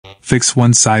fix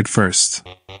one side first.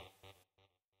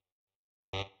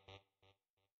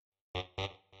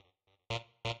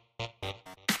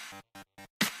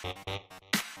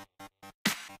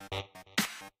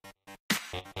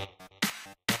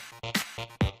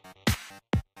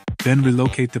 Then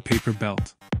relocate the paper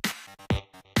belt.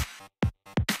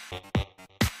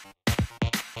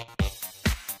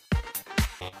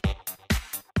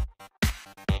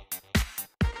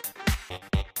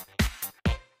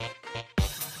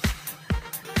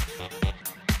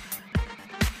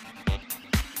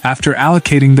 After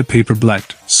allocating the paper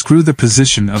blet, screw the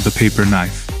position of the paper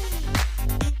knife.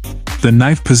 The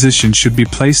knife position should be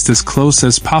placed as close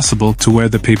as possible to where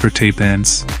the paper tape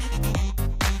ends.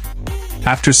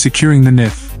 After securing the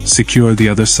nif, secure the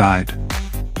other side.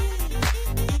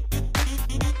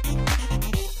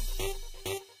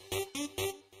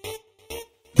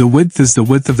 The width is the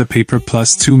width of the paper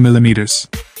plus 2 mm.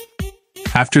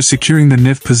 After securing the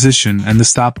nif position and the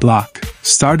stop block,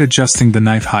 start adjusting the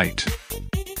knife height.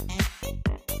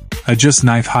 Adjust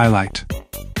knife highlight.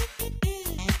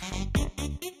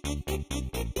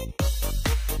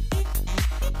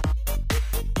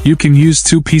 You can use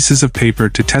 2 pieces of paper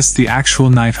to test the actual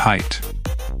knife height.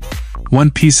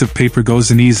 One piece of paper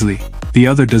goes in easily, the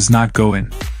other does not go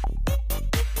in.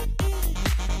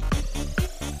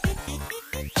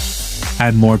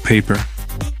 Add more paper.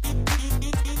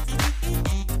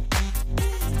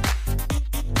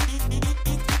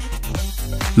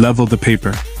 Level the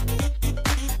paper.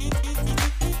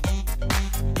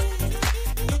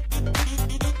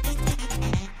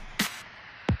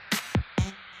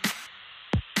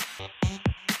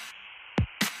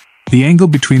 The angle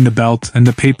between the belt and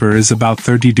the paper is about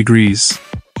 30 degrees.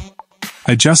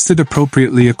 Adjust it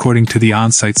appropriately according to the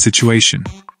on-site situation.